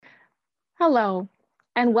Hello,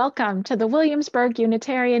 and welcome to the Williamsburg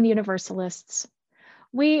Unitarian Universalists.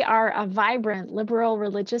 We are a vibrant liberal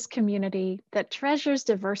religious community that treasures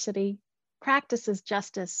diversity, practices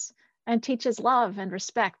justice, and teaches love and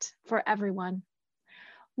respect for everyone.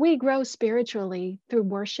 We grow spiritually through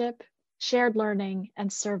worship, shared learning,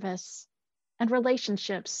 and service, and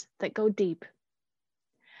relationships that go deep.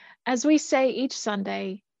 As we say each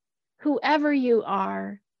Sunday, whoever you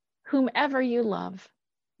are, whomever you love,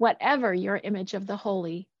 whatever your image of the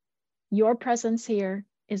holy, your presence here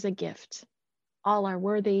is a gift. All are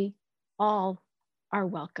worthy, all are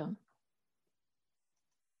welcome.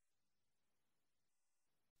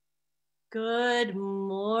 Good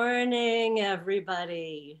morning,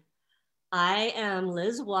 everybody. I am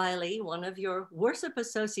Liz Wiley, one of your worship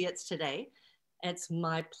associates today. It's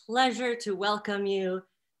my pleasure to welcome you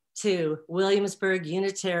to Williamsburg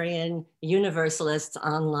Unitarian Universalists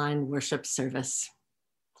online worship service.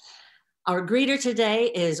 Our greeter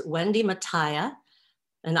today is Wendy Mattia,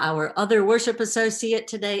 and our other worship associate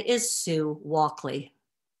today is Sue Walkley.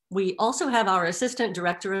 We also have our Assistant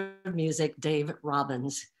Director of Music, Dave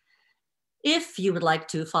Robbins. If you would like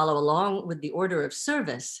to follow along with the order of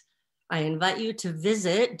service, I invite you to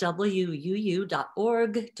visit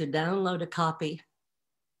wuu.org to download a copy.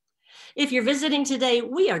 If you're visiting today,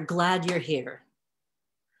 we are glad you're here.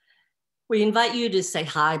 We invite you to say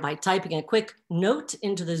hi by typing a quick note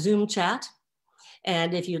into the Zoom chat.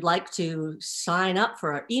 And if you'd like to sign up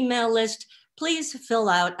for our email list, please fill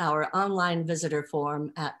out our online visitor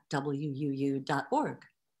form at wuu.org.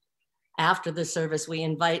 After the service, we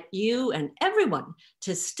invite you and everyone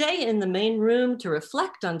to stay in the main room to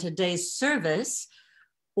reflect on today's service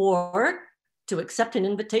or to accept an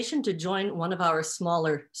invitation to join one of our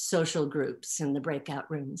smaller social groups in the breakout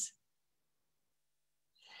rooms.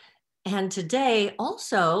 And today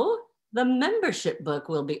also, the membership book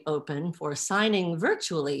will be open for signing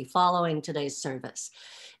virtually following today's service.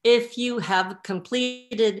 If you have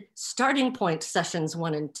completed starting point sessions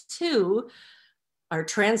 1 and 2, are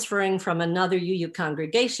transferring from another UU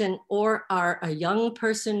congregation, or are a young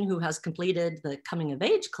person who has completed the coming of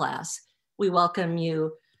age class, we welcome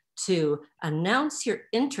you to announce your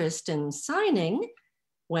interest in signing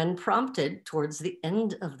when prompted towards the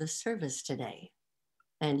end of the service today.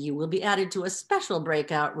 And you will be added to a special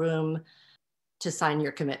breakout room to sign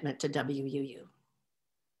your commitment to WUU.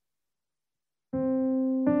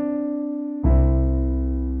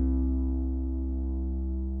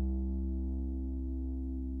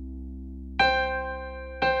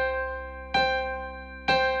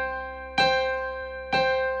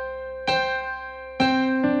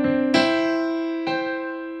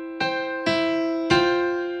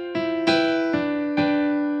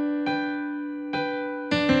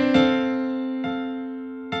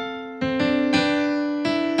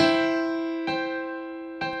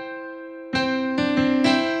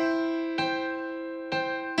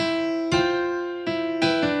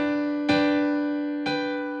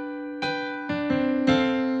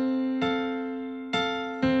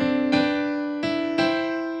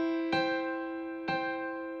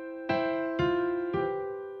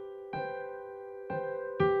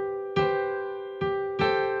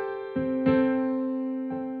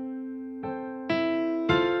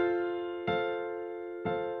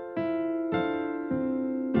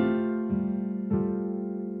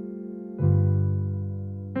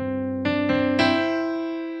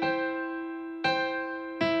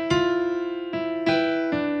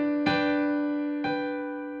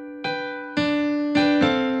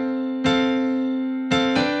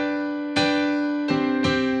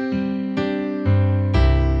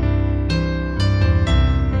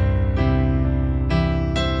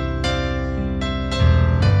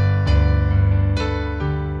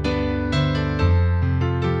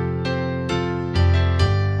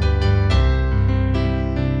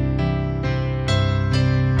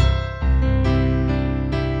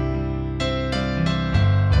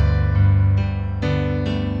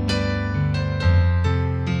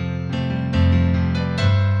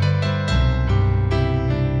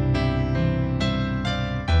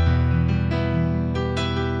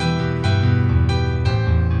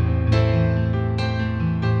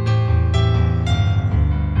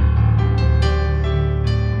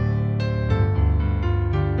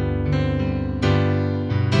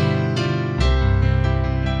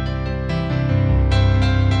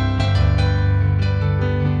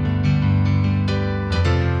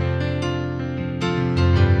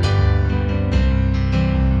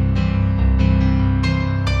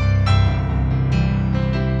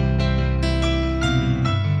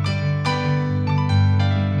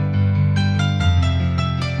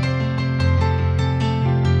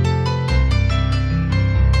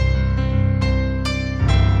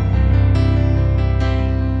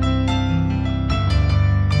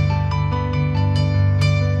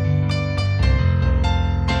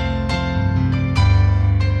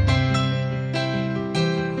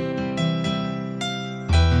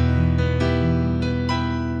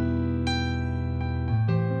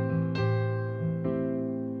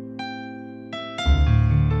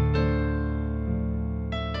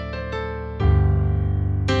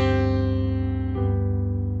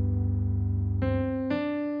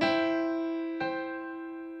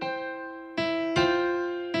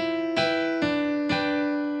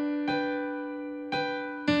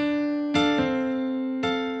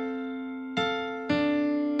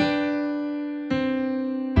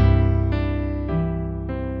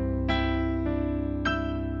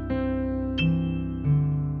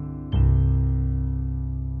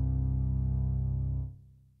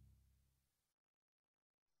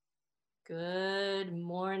 Good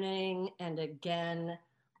morning, and again,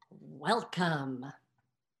 welcome.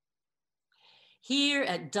 Here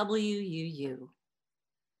at WUU,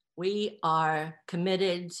 we are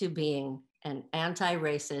committed to being an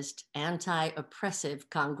anti-racist, anti-oppressive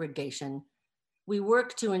congregation. We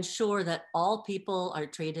work to ensure that all people are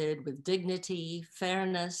treated with dignity,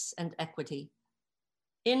 fairness, and equity.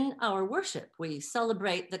 In our worship, we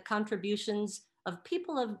celebrate the contributions of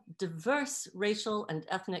people of diverse racial and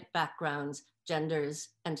ethnic backgrounds, genders,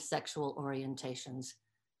 and sexual orientations.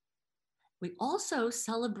 We also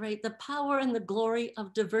celebrate the power and the glory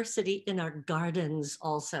of diversity in our gardens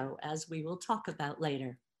also, as we will talk about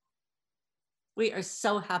later. We are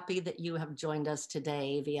so happy that you have joined us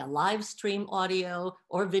today via live stream audio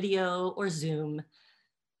or video or Zoom.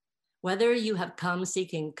 Whether you have come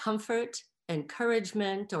seeking comfort,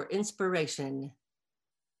 encouragement, or inspiration,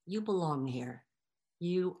 you belong here.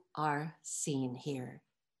 You are seen here,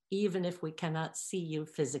 even if we cannot see you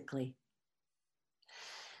physically.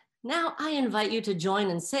 Now I invite you to join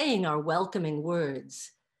in saying our welcoming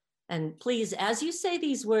words. And please, as you say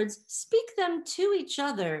these words, speak them to each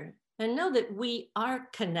other and know that we are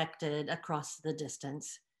connected across the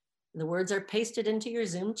distance. The words are pasted into your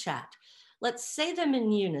Zoom chat. Let's say them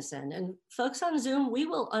in unison. And folks on Zoom, we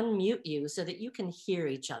will unmute you so that you can hear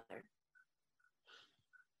each other.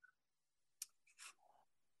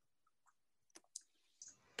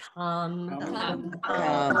 Come,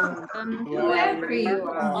 whoever you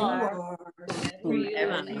are,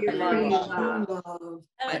 wherever you love,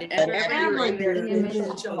 whatever your your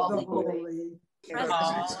image of the Holy,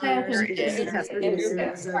 presence is a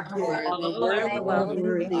gift.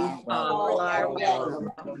 All are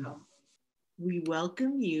welcome. We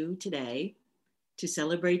welcome you today to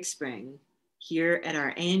celebrate spring here at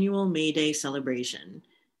our annual May Day celebration.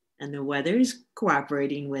 And the weather's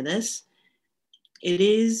cooperating with us. It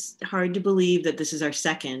is hard to believe that this is our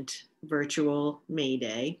second virtual May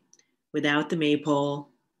Day without the maypole,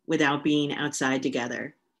 without being outside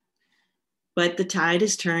together. But the tide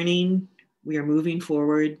is turning. We are moving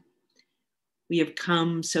forward. We have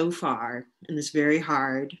come so far in this very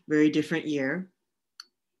hard, very different year,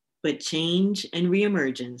 but change and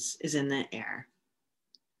reemergence is in the air.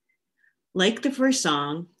 Like the first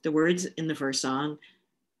song, the words in the first song,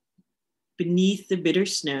 beneath the bitter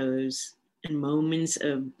snows and moments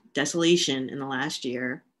of desolation in the last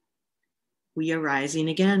year, we are rising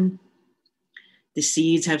again. The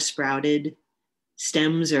seeds have sprouted,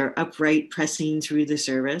 stems are upright pressing through the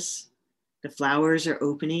service, the flowers are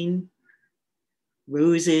opening,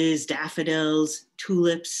 roses, daffodils,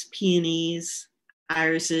 tulips, peonies,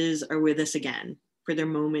 irises are with us again for their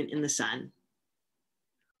moment in the sun.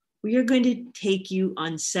 We are going to take you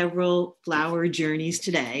on several flower journeys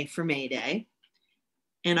today for May Day.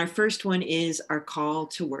 And our first one is our call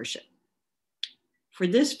to worship. For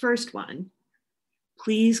this first one,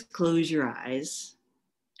 please close your eyes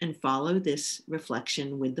and follow this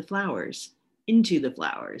reflection with the flowers, into the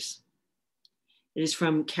flowers. It is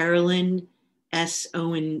from Carolyn S.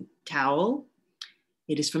 Owen Towle.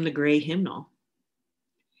 It is from the Gray Hymnal.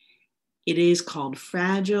 It is called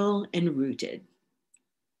Fragile and Rooted.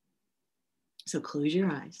 So close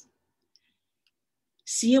your eyes.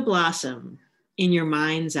 See a blossom in your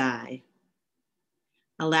mind's eye.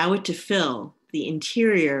 Allow it to fill the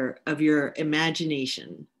interior of your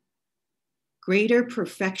imagination. Greater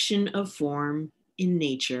perfection of form in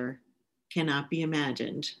nature cannot be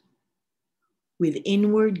imagined. With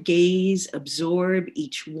inward gaze, absorb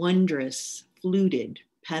each wondrous, fluted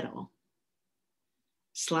petal.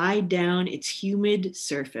 Slide down its humid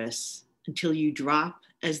surface until you drop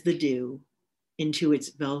as the dew into its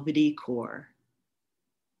velvety core.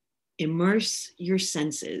 Immerse your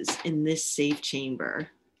senses in this safe chamber.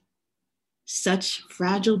 Such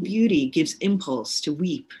fragile beauty gives impulse to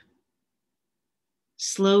weep.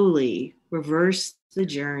 Slowly reverse the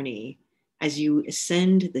journey as you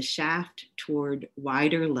ascend the shaft toward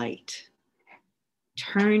wider light.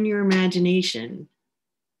 Turn your imagination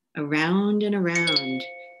around and around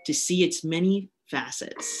to see its many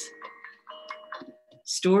facets.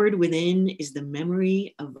 Stored within is the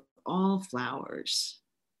memory of all flowers.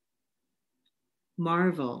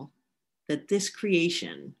 Marvel that this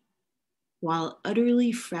creation, while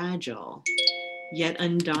utterly fragile, yet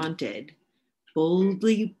undaunted,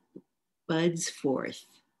 boldly buds forth,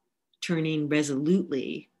 turning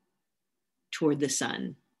resolutely toward the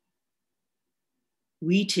sun.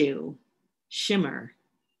 We too shimmer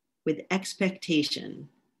with expectation,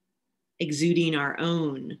 exuding our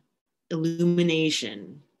own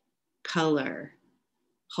illumination, color,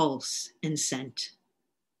 pulse, and scent.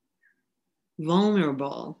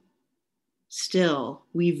 Vulnerable, Still,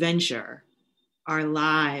 we venture our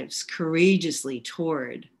lives courageously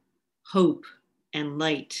toward hope and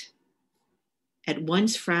light, at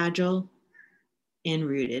once fragile and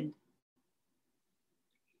rooted.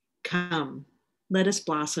 Come, let us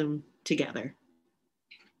blossom together.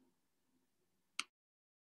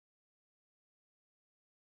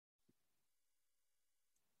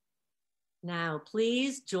 Now,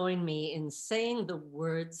 please join me in saying the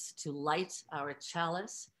words to light our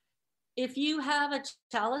chalice. If you have a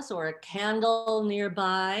chalice or a candle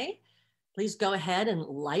nearby, please go ahead and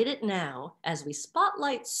light it now as we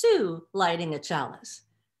spotlight Sue lighting a chalice.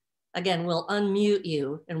 Again, we'll unmute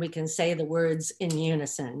you and we can say the words in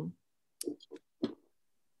unison.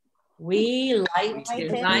 We light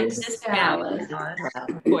this chalice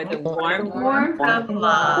for the warmth of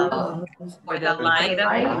love, for the light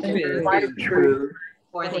of truth,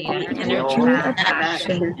 for the energy of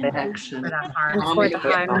action, for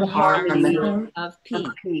the harmony of peace.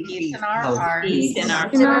 Peace in our hearts, peace in our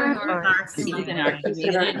hearts, peace in our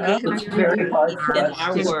community, peace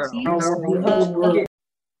in our world.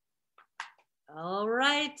 All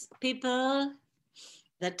right, people.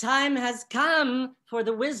 The time has come for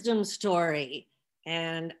the wisdom story,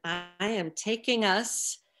 and I am taking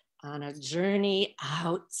us on a journey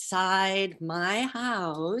outside my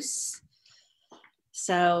house.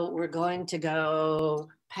 So we're going to go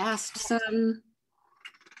past some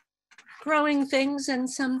growing things and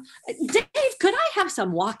some, Dave, could I have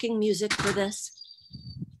some walking music for this?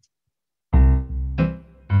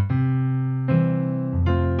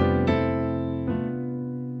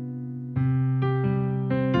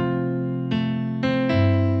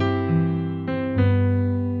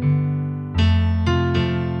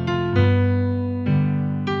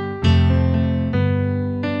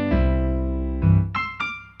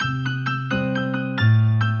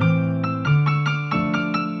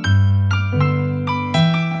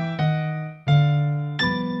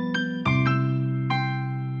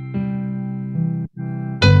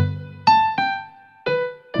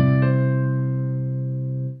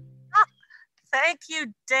 Thank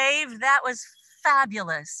you, Dave. That was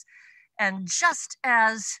fabulous. And just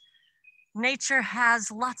as nature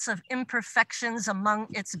has lots of imperfections among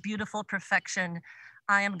its beautiful perfection,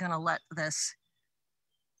 I am going to let this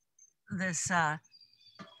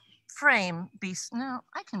frame be, no,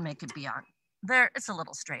 I can make it beyond. There, it's a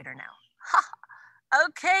little straighter now.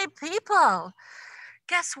 Okay, people,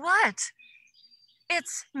 guess what?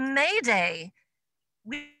 It's May Day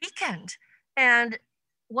weekend, and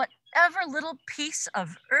whatever little piece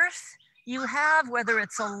of earth you have, whether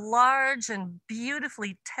it's a large and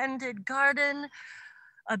beautifully tended garden,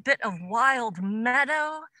 a bit of wild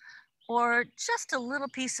meadow, or just a little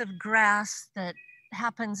piece of grass that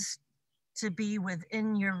happens to be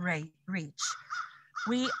within your reach,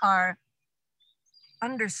 we are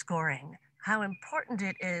underscoring how important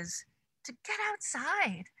it is to get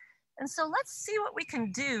outside. And so let's see what we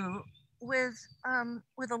can do with a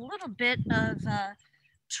little bit of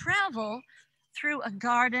travel through a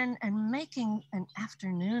garden and making an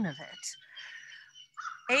afternoon of it.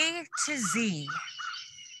 A to Z.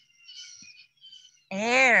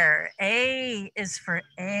 Air. A is for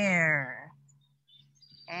air.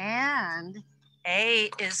 And A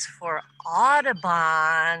is for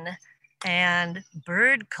Audubon and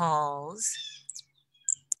bird calls.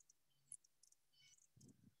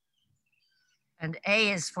 And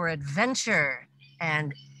A is for adventure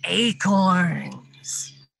and acorns.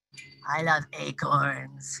 I love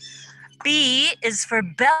acorns. B is for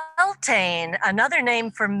Beltane, another name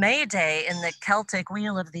for May Day in the Celtic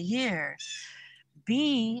Wheel of the Year.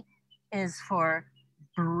 B is for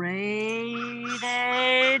braided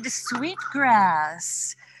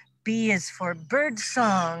sweetgrass. B is for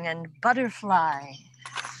birdsong and butterfly.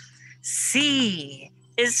 C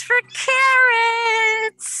is for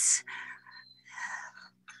carrots.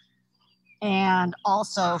 And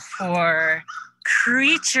also for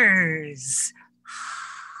creatures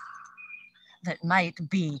that might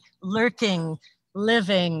be lurking,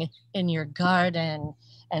 living in your garden.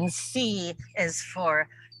 And C is for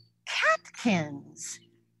catkins.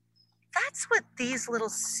 That's what these little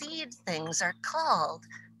seed things are called.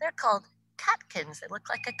 They're called catkins. They look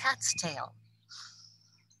like a cat's tail.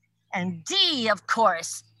 And D, of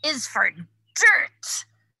course, is for dirt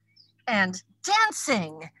and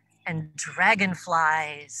dancing and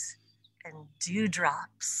dragonflies and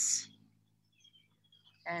dewdrops.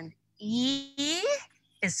 And E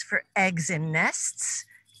is for eggs in nests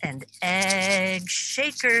and egg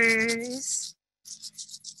shakers.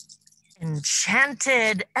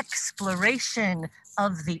 Enchanted exploration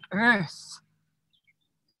of the earth.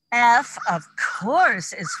 F, of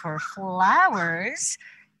course, is for flowers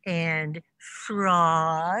and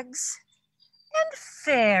frogs and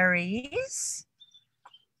fairies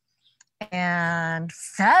and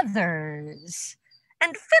feathers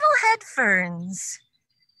and fiddlehead ferns.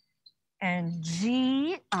 And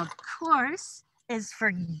G, of course, is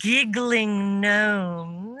for giggling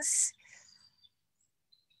gnomes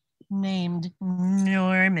named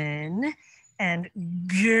Norman and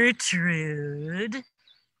Gertrude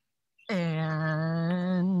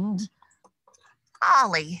and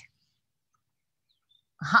Ollie.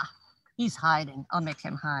 Ha, he's hiding. I'll make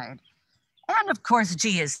him hide. And of course,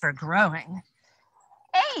 G is for growing.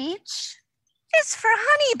 H is for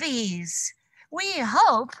honeybees. We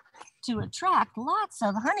hope to attract lots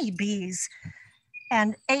of honeybees.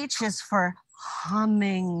 And H is for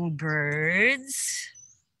hummingbirds.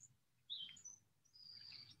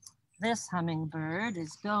 This hummingbird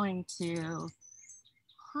is going to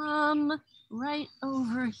hum right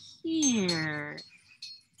over here.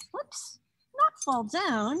 Whoops, not fall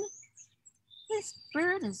down. This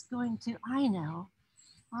bird is going to, I know,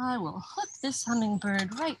 I will hook this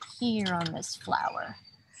hummingbird right here on this flower.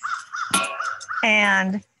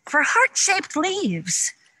 And for heart-shaped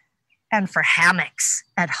leaves and for hammocks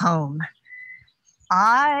at home.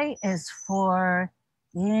 I is for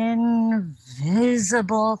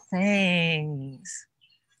invisible things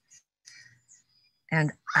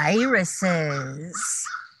and irises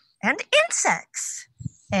and insects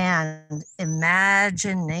and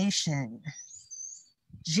imagination.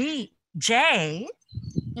 J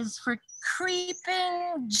is for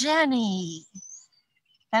creeping Jenny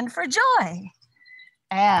and for joy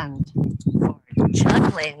and for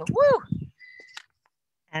juggling, woo,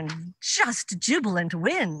 and just jubilant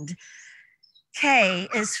wind. K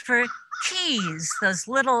is for keys, those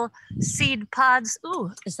little seed pods.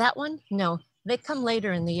 Ooh, is that one? No, they come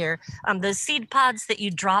later in the year. The seed pods that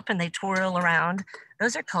you drop and they twirl around,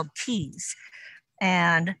 those are called keys.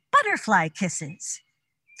 And butterfly kisses.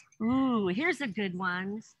 Ooh, here's a good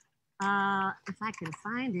one. If I can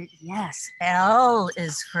find it, yes. L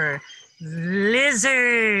is for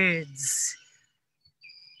lizards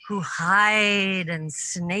who hide and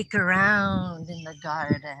snake around in the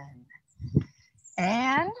garden.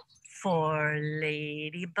 And for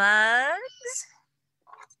ladybugs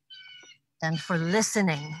and for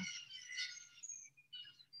listening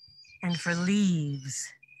and for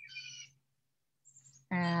leaves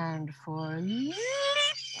and for leaping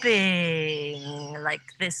like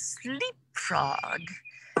this leapfrog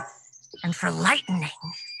and for lightning.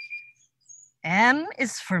 M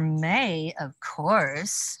is for May, of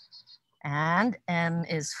course, and M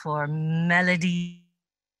is for melody.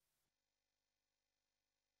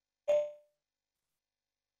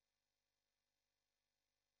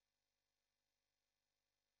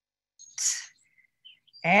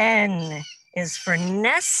 N is for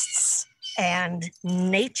nests and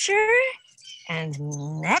nature and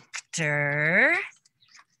nectar.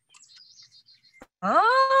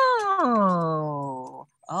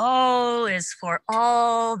 O is for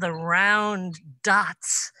all the round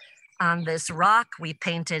dots on this rock we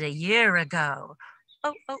painted a year ago.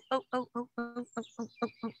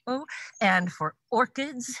 And for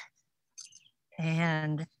orchids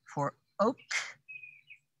and for oak.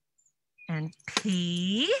 And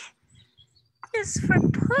P is for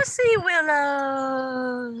pussy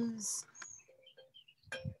willows.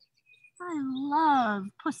 I love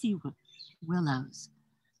pussy willows.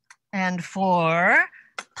 And for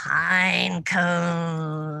pine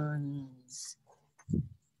cones.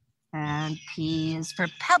 And P is for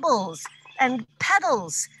pebbles and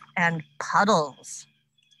petals and puddles.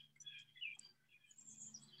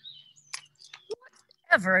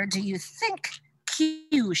 Whatever do you think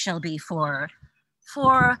Q shall be for?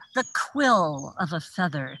 For the quill of a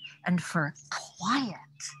feather, and for quiet,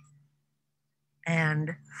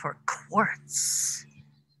 and for quartz.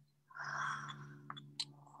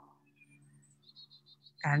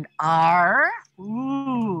 And R,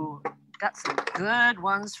 ooh, got some good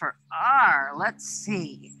ones for R. Let's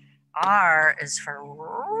see. R is for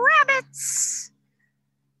rabbits,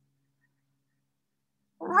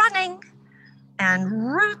 running,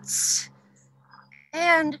 and roots,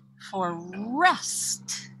 and for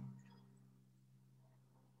rest.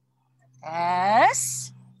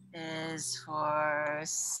 S is for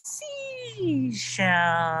seashells.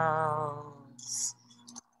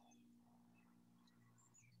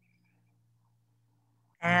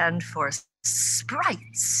 And for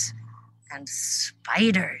sprites and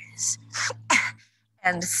spiders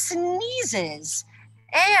and sneezes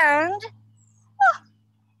and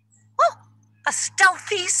a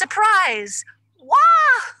stealthy surprise. Wow!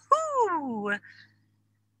 whoo.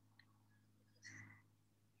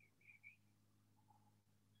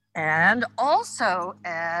 And also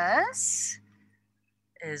S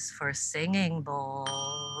is for singing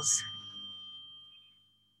bowls.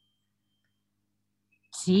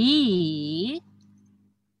 T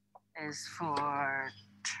is for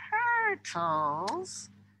turtles.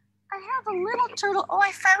 I have a little turtle. Oh,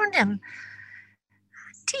 I found him.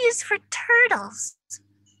 T is for turtles.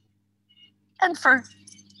 And for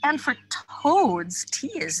toads. T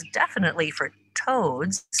is definitely for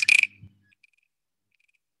toads.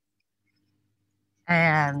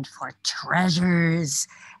 And for treasures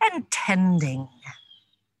and tending.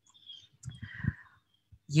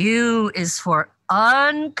 U is for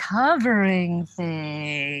uncovering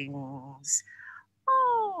things.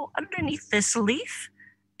 Oh, underneath this leaf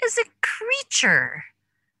is a creature.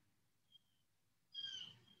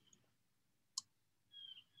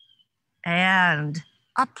 And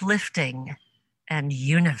uplifting and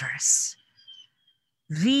universe.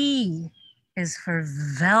 V is for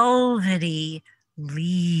velvety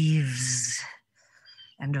leaves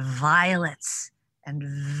and violets and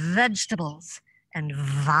vegetables and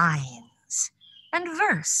vines and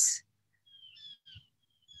verse.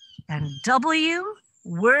 And W,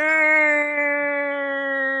 worms.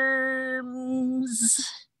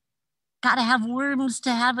 Gotta have worms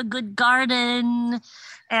to have a good garden.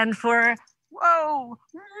 And for, whoa,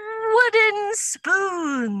 wooden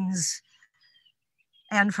spoons.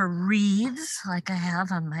 And for wreaths, like I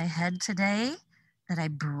have on my head today, that I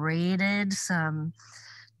braided some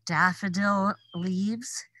daffodil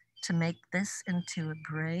leaves to make this into a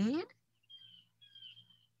braid.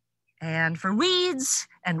 And for weeds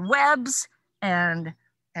and webs and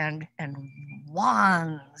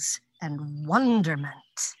wands and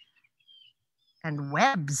wonderment and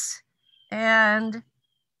webs and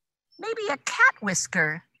maybe a cat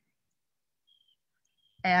whisker.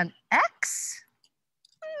 And X,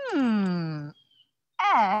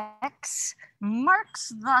 X marks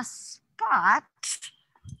the spot.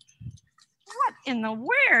 What in the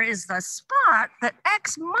where is the spot that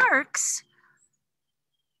X marks?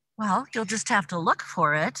 Well, you'll just have to look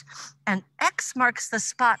for it. And X marks the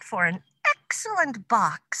spot for an excellent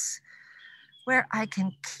box where I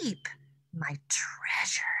can keep my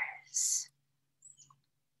treasures.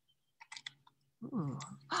 Ooh.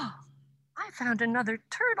 I found another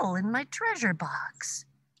turtle in my treasure box.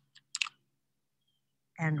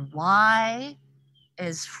 And Y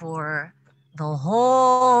is for the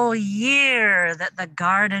whole year that the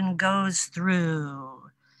garden goes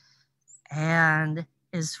through. And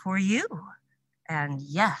is for you. And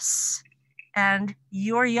yes. And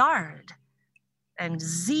your yard. And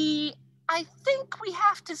Z, I think we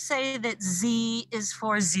have to say that Z is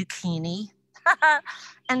for zucchini.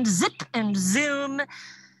 And zip and zoom.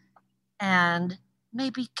 And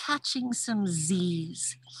maybe catching some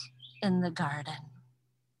Z's in the garden.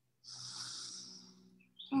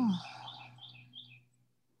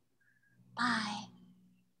 Bye.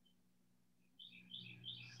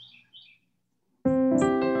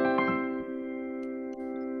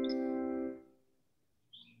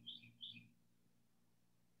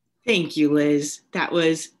 Thank you, Liz. That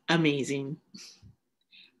was amazing.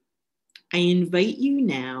 I invite you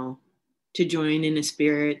now to join in a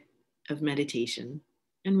spirit of meditation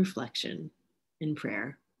and reflection and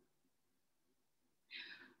prayer.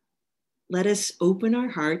 Let us open our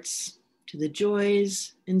hearts to the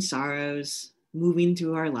joys and sorrows moving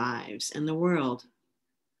through our lives and the world.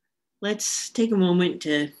 Let's take a moment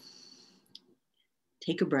to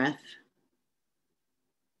take a breath.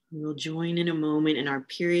 We'll join in a moment in our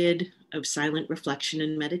period of silent reflection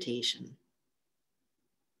and meditation,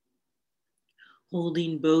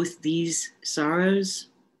 holding both these sorrows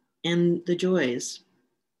and the joys.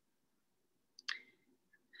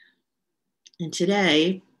 And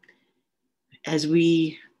today, as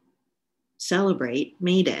we celebrate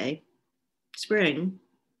May Day, spring,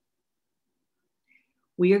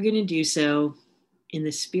 we are going to do so in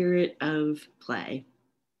the spirit of play,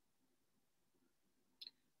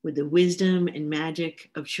 with the wisdom and magic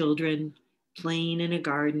of children playing in a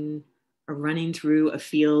garden or running through a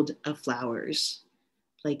field of flowers,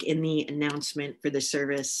 like in the announcement for the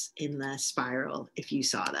service in the spiral, if you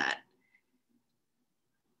saw that.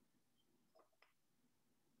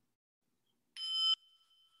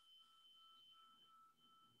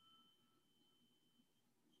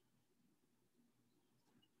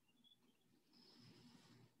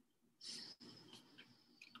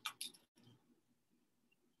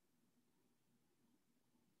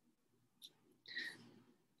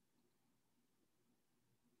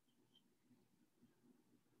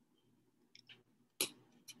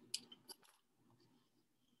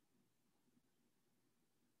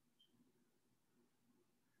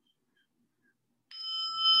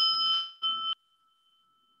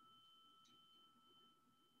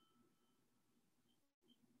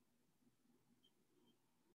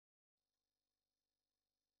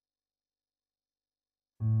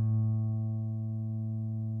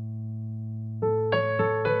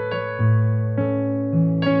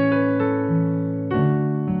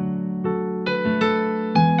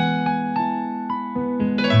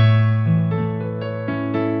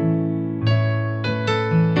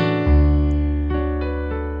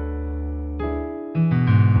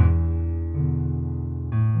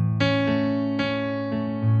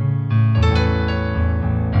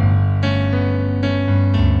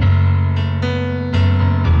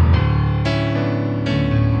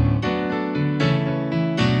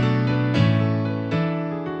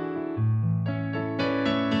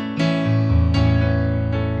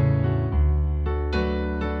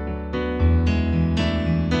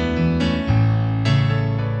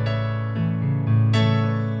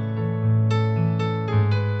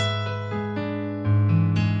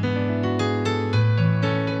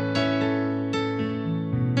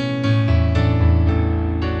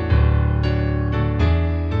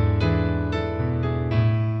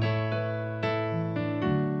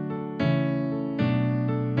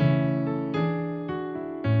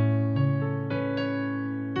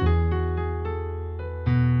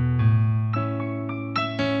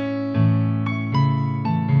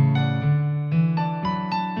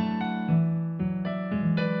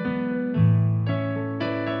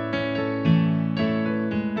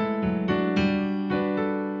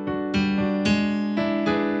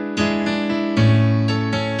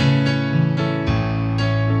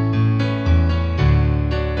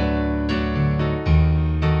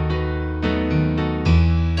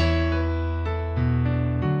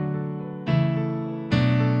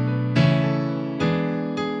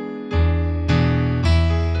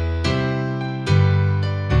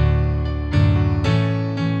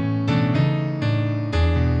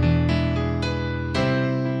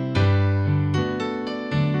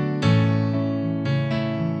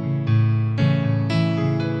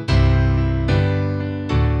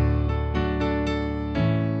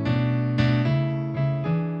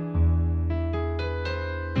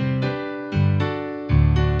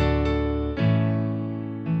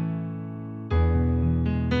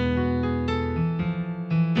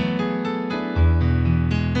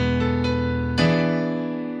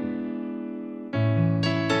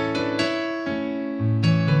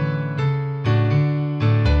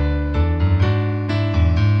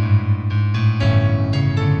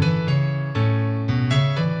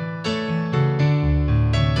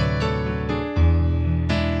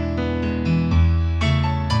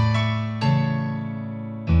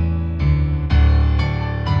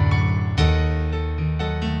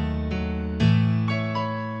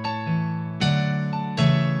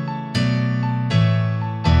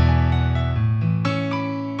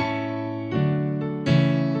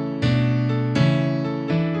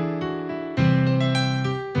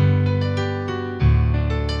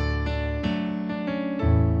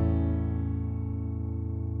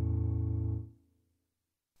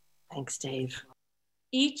 Thanks, Dave.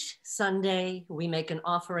 Each Sunday, we make an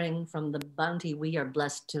offering from the bounty we are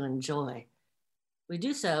blessed to enjoy. We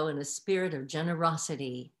do so in a spirit of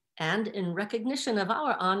generosity and in recognition of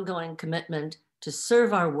our ongoing commitment to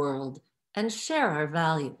serve our world and share our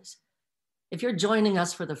values. If you're joining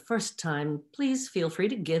us for the first time, please feel free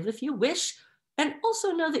to give if you wish, and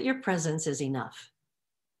also know that your presence is enough.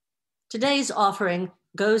 Today's offering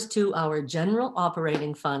goes to our general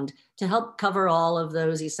operating fund to help cover all of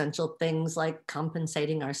those essential things like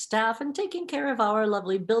compensating our staff and taking care of our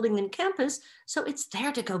lovely building and campus, so it's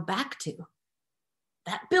there to go back to.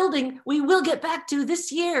 That building we will get back to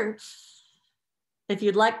this year. If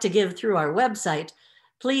you'd like to give through our website,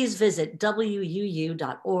 please visit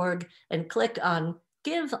wuu.org and click on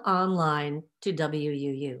Give Online to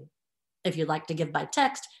WUU. If you'd like to give by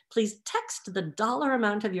text, please text the dollar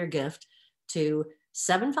amount of your gift to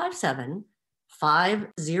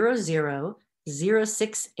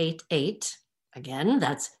 757-500-0688. Again,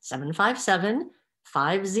 that's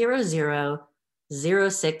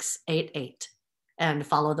 757-500-0688. And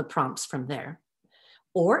follow the prompts from there.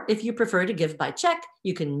 Or if you prefer to give by check,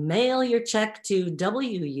 you can mail your check to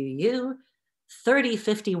WUU,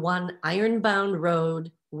 3051 Ironbound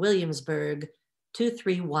Road, Williamsburg,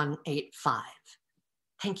 23185.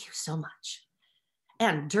 Thank you so much.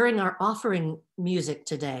 And during our offering music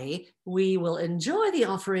today, we will enjoy the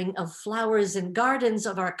offering of flowers and gardens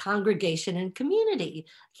of our congregation and community.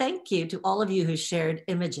 Thank you to all of you who shared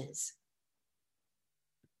images.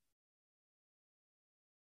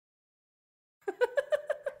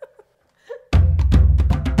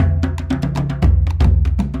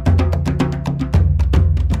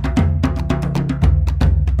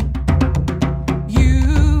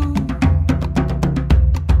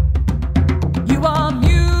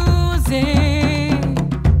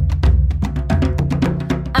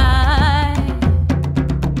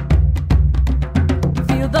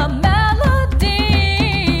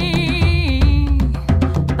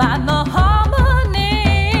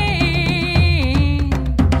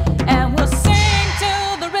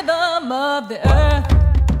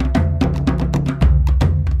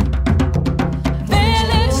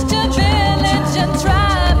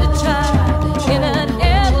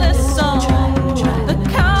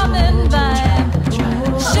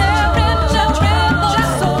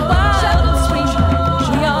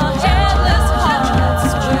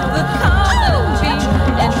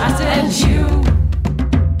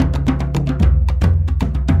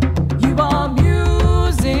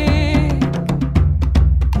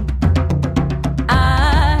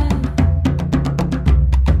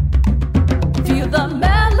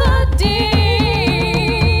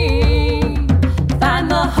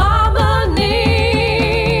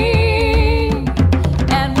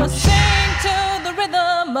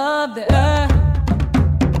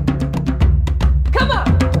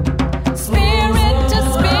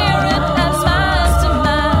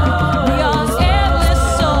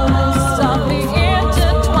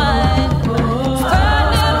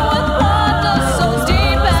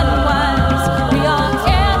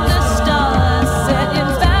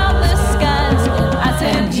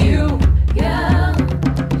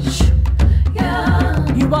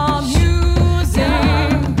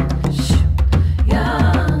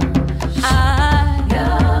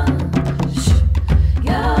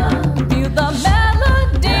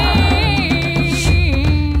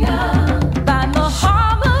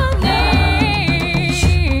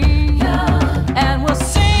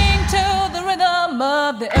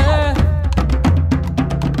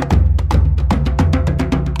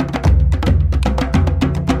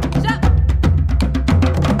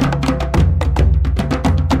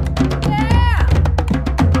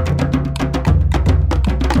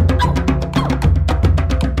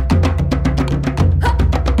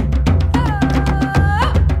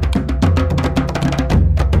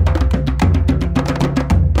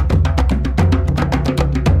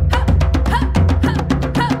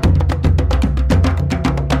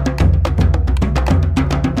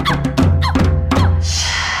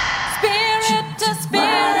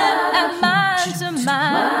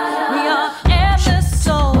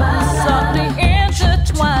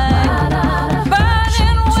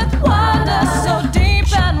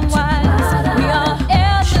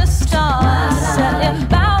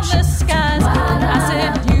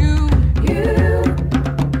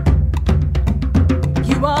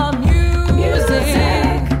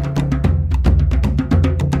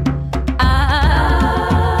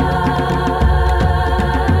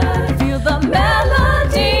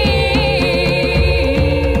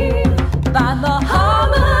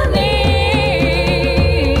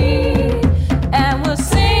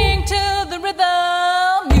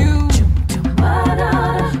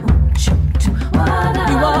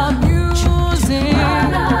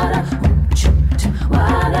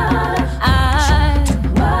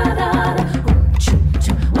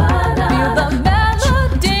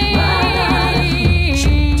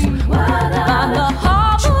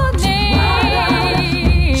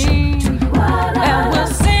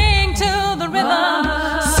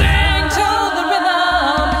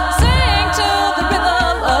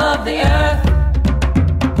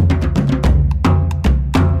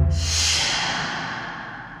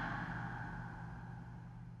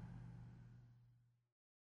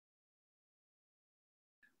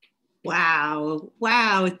 Wow.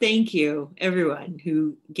 Wow. Thank you, everyone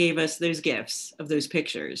who gave us those gifts of those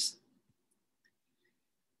pictures.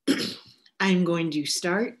 I'm going to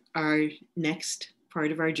start our next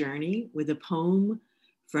part of our journey with a poem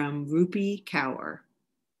from Rupi Kaur.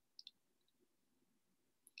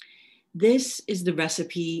 "This is the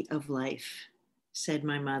recipe of life," said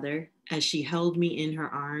my mother as she held me in her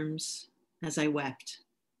arms as I wept.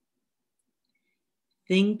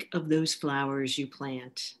 "Think of those flowers you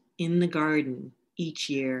plant in the garden each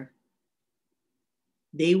year.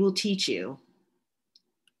 They will teach you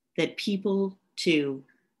that people too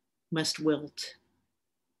must wilt,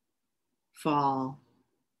 fall,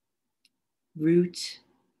 root,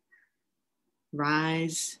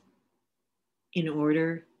 rise in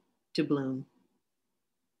order to bloom.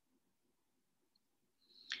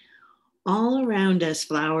 All around us,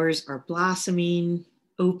 flowers are blossoming,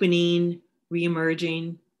 opening,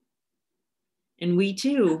 reemerging, and we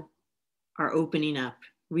too are opening up,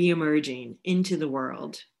 reemerging into the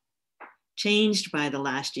world, changed by the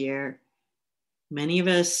last year. Many of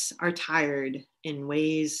us are tired in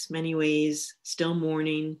many ways, still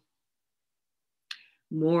mourning,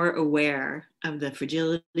 more aware of the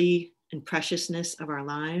fragility and preciousness of our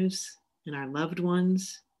lives and our loved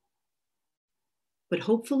ones, but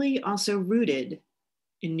hopefully also rooted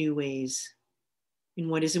in new ways, in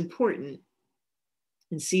what is important,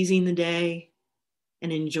 in seizing the day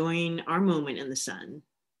and enjoying our moment in the sun,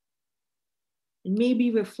 and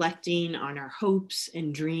maybe reflecting on our hopes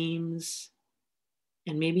and dreams,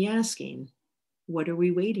 and maybe asking, what are we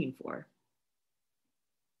waiting for?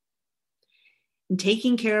 In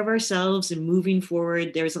taking care of ourselves and moving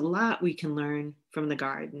forward, there's a lot we can learn from the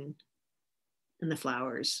garden and the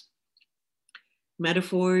flowers.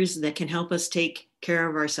 Metaphors that can help us take care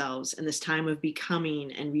of ourselves in this time of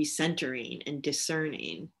becoming and recentering and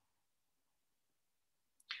discerning.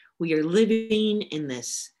 We are living in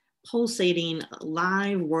this pulsating,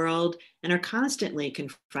 live world and are constantly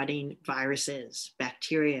confronting viruses,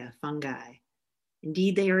 bacteria, fungi.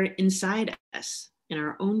 Indeed, they are inside us, in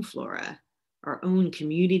our own flora, our own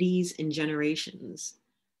communities and generations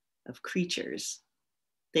of creatures.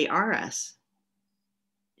 They are us.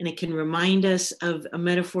 And it can remind us of a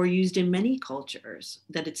metaphor used in many cultures,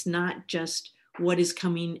 that it's not just what is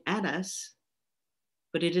coming at us,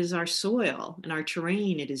 but it is our soil and our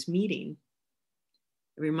terrain it is meeting.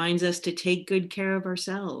 It reminds us to take good care of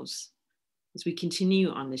ourselves as we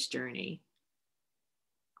continue on this journey.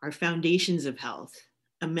 Our foundations of health,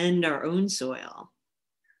 amend our own soil,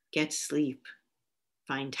 get sleep,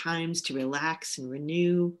 find times to relax and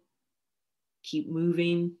renew, keep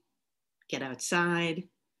moving, get outside,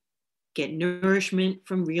 get nourishment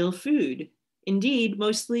from real food, indeed,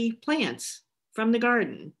 mostly plants from the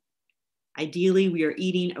garden. Ideally, we are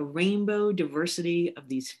eating a rainbow diversity of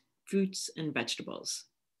these fruits and vegetables.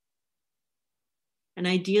 And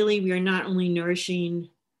ideally, we are not only nourishing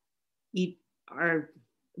our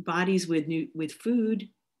bodies with food,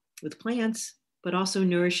 with plants, but also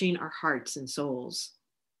nourishing our hearts and souls.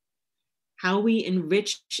 How we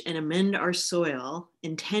enrich and amend our soil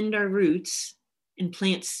and tend our roots and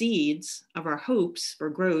plant seeds of our hopes for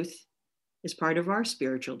growth is part of our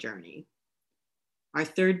spiritual journey. Our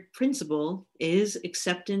third principle is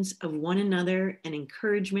acceptance of one another and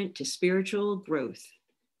encouragement to spiritual growth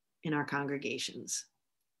in our congregations.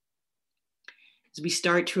 As we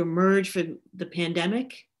start to emerge from the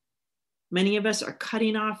pandemic, many of us are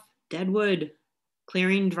cutting off dead wood,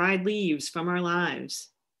 clearing dried leaves from our lives,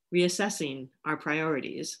 reassessing our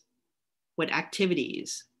priorities, what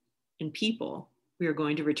activities and people we are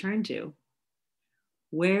going to return to,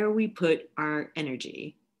 where we put our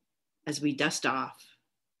energy as we dust off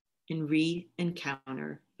and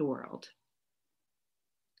re-encounter the world.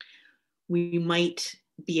 We might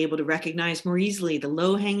be able to recognize more easily the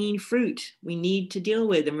low-hanging fruit we need to deal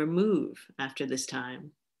with and remove after this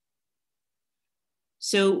time.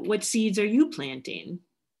 So what seeds are you planting?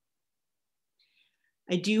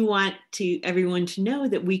 I do want everyone to know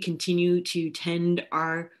that we continue to tend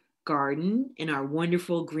our garden in our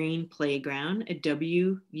wonderful green playground at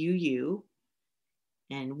WUU.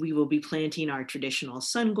 And we will be planting our traditional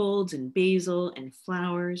sungolds and basil and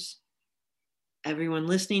flowers. Everyone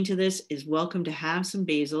listening to this is welcome to have some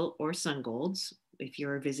basil or sungolds if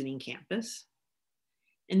you're visiting campus.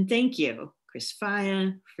 And thank you, Chris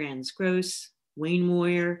Faya, Franz Gross, Wayne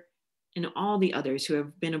Moyer, and all the others who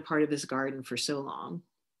have been a part of this garden for so long.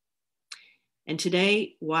 And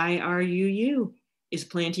today, YRUU is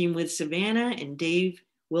planting with Savannah and Dave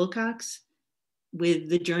Wilcox with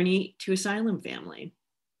the Journey to Asylum Family.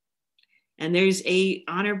 And there's a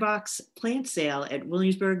honor box plant sale at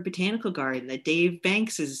Williamsburg Botanical Garden that Dave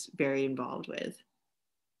Banks is very involved with.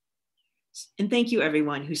 And thank you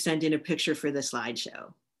everyone who sent in a picture for the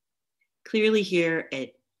slideshow. Clearly here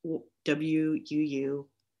at WUU,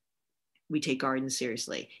 we take gardens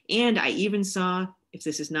seriously. And I even saw, if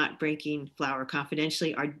this is not breaking flower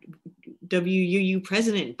confidentially, our WUU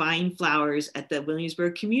president buying flowers at the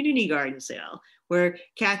Williamsburg Community Garden Sale, where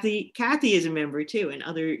Kathy is a member too, and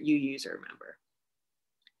other UUs are a member.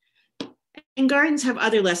 And gardens have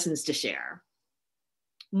other lessons to share,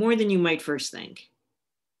 more than you might first think.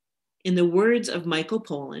 In the words of Michael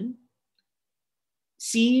Pollan,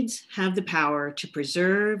 seeds have the power to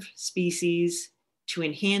preserve species, to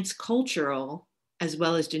enhance cultural as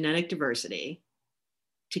well as genetic diversity,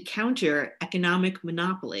 to counter economic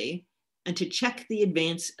monopoly, and to check the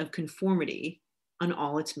advance of conformity on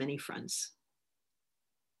all its many fronts.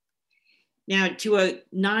 Now, to a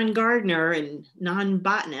non-gardener and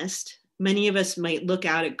non-botanist, many of us might look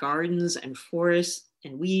out at gardens and forests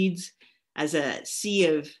and weeds as a sea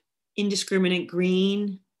of indiscriminate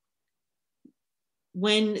green,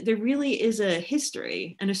 when there really is a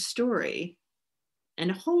history and a story and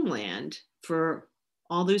a homeland for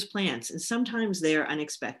all those plants, and sometimes they are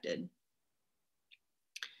unexpected.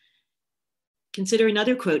 Consider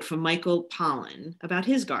another quote from Michael Pollan about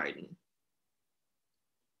his garden.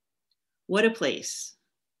 What a place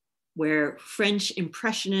where French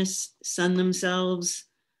impressionists sun themselves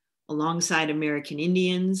alongside American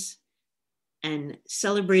Indians, and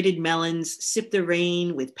celebrated melons sip the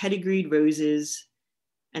rain with pedigreed roses.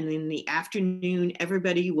 And in the afternoon,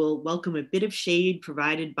 everybody will welcome a bit of shade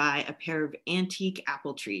provided by a pair of antique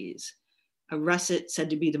apple trees, a russet said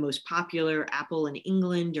to be the most popular apple in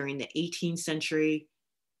England during the 18th century,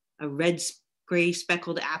 a red gray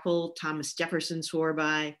speckled apple Thomas Jefferson swore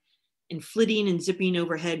by, and flitting and zipping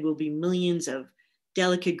overhead will be millions of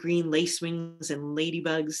delicate green lacewings and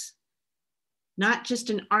ladybugs. Not just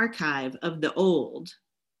an archive of the old,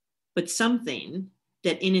 but something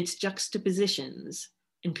that in its juxtapositions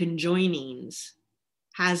and conjoinings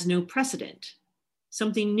has no precedent,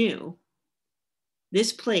 something new.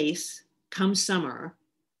 This place, come summer,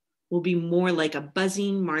 will be more like a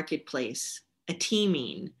buzzing marketplace, a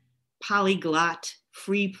teeming, polyglot,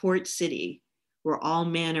 free port city where all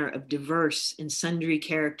manner of diverse and sundry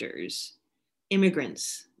characters,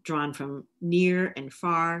 immigrants drawn from near and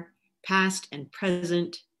far, past and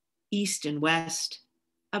present, east and west,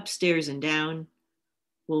 upstairs and down,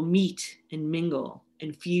 will meet and mingle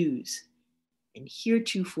and fuse in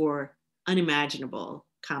heretofore unimaginable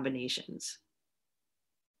combinations.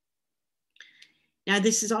 Now,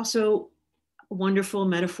 this is also a wonderful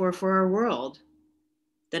metaphor for our world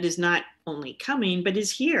that is not only coming, but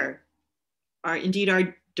is here. Indeed,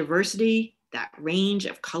 our diversity, that range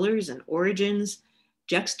of colors and origins,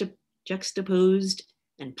 juxtaposed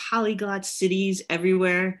and polyglot cities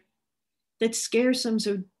everywhere, that scares some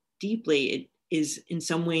so deeply. It is in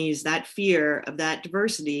some ways that fear of that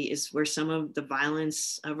diversity is where some of the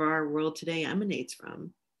violence of our world today emanates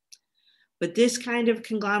from. But this kind of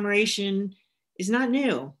conglomeration is not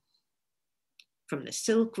new. From the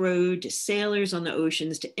Silk Road to sailors on the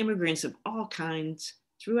oceans to immigrants of all kinds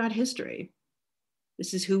throughout history.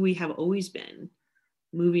 This is who we have always been,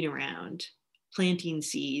 moving around, planting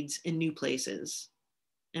seeds in new places,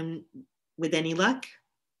 and with any luck,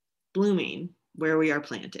 blooming where we are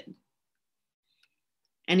planted.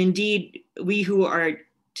 And indeed, we who are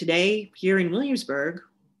today here in Williamsburg,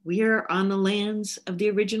 we are on the lands of the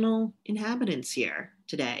original inhabitants here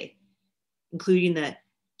today, including the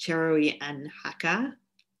Cheroy and Hakka,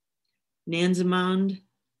 Nansemond,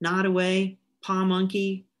 Nottoway,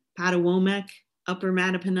 Pamunkey, Patawomeck, Upper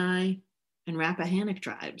Mattaponi, and Rappahannock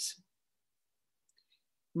tribes.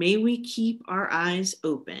 May we keep our eyes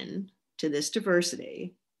open to this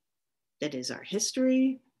diversity that is our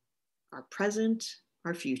history, our present,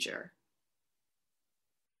 our future.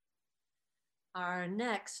 Our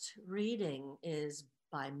next reading is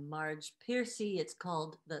by Marge Piercy. It's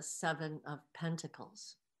called The Seven of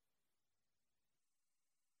Pentacles.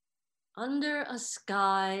 Under a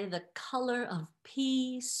sky the color of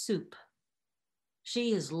pea soup,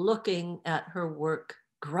 she is looking at her work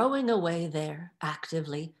growing away there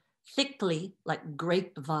actively, thickly like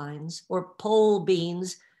grapevines or pole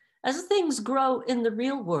beans, as things grow in the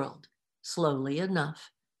real world, slowly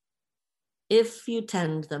enough. If you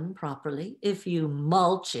tend them properly, if you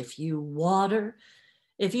mulch, if you water,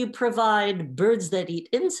 if you provide birds that eat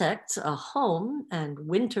insects a home and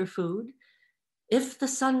winter food, if the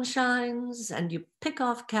sun shines and you pick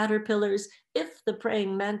off caterpillars, if the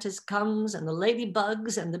praying mantis comes and the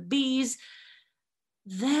ladybugs and the bees,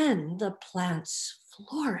 then the plants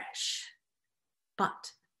flourish,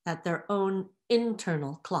 but at their own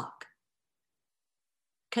internal clock.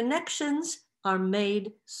 Connections are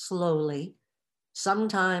made slowly.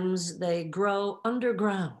 Sometimes they grow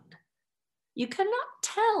underground. You cannot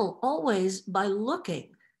tell always by looking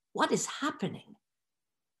what is happening.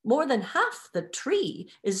 More than half the tree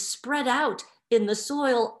is spread out in the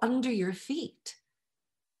soil under your feet.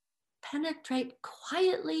 Penetrate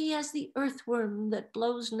quietly as the earthworm that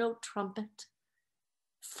blows no trumpet.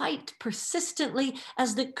 Fight persistently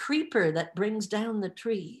as the creeper that brings down the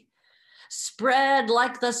tree. Spread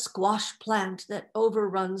like the squash plant that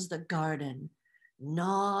overruns the garden.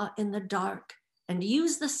 Gnaw in the dark and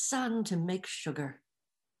use the sun to make sugar.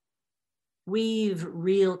 Weave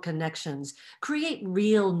real connections, create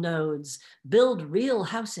real nodes, build real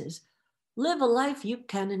houses, live a life you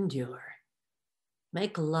can endure.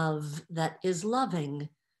 Make love that is loving.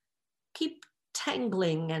 Keep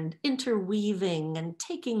tangling and interweaving and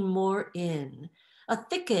taking more in. A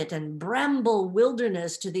thicket and bramble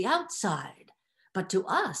wilderness to the outside, but to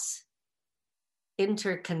us,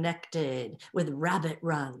 interconnected with rabbit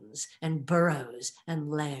runs and burrows and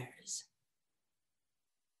lairs.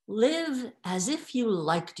 Live as if you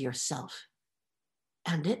liked yourself,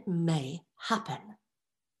 and it may happen.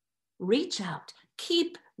 Reach out,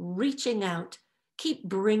 keep reaching out, keep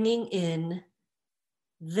bringing in.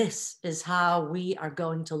 This is how we are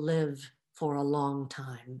going to live for a long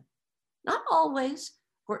time. Not always,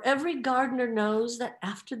 for every gardener knows that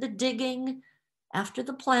after the digging, after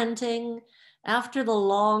the planting, after the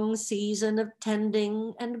long season of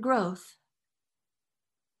tending and growth,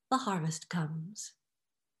 the harvest comes.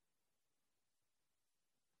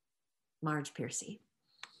 Marge Piercy.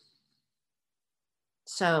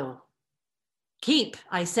 So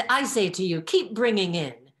I say to you, keep bringing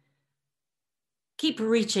in. Keep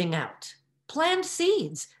reaching out. Plant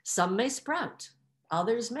seeds. Some may sprout.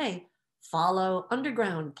 Others may follow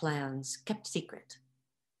underground plans kept secret.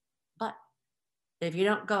 But if you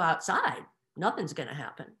don't go outside, nothing's going to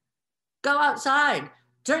happen. Go outside.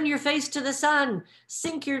 Turn your face to the sun.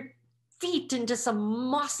 Sink your feet into some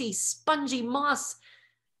mossy, spongy moss.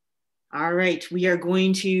 All right, we are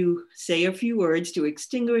going to say a few words to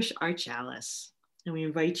extinguish our chalice. And we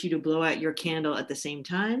invite you to blow out your candle at the same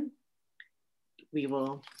time. We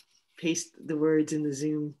will paste the words in the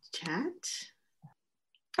Zoom chat.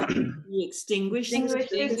 We extinguish this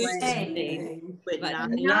flame, but not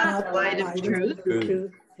the light of truth,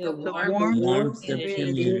 the warmth of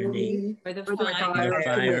community, or the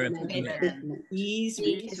fire of commitment. These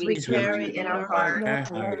we carry in our hearts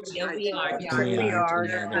till we are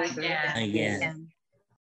together again.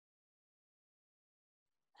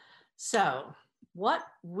 So what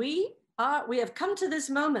we have come to this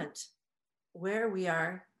moment where we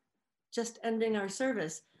are just ending our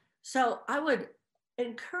service. So I would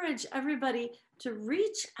encourage everybody to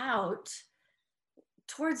reach out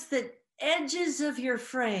towards the edges of your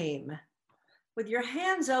frame with your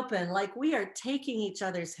hands open, like we are taking each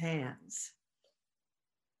other's hands.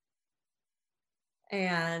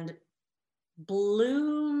 And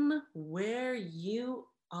bloom where you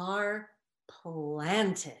are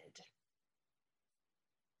planted.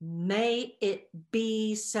 May it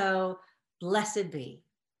be so. Blessed be.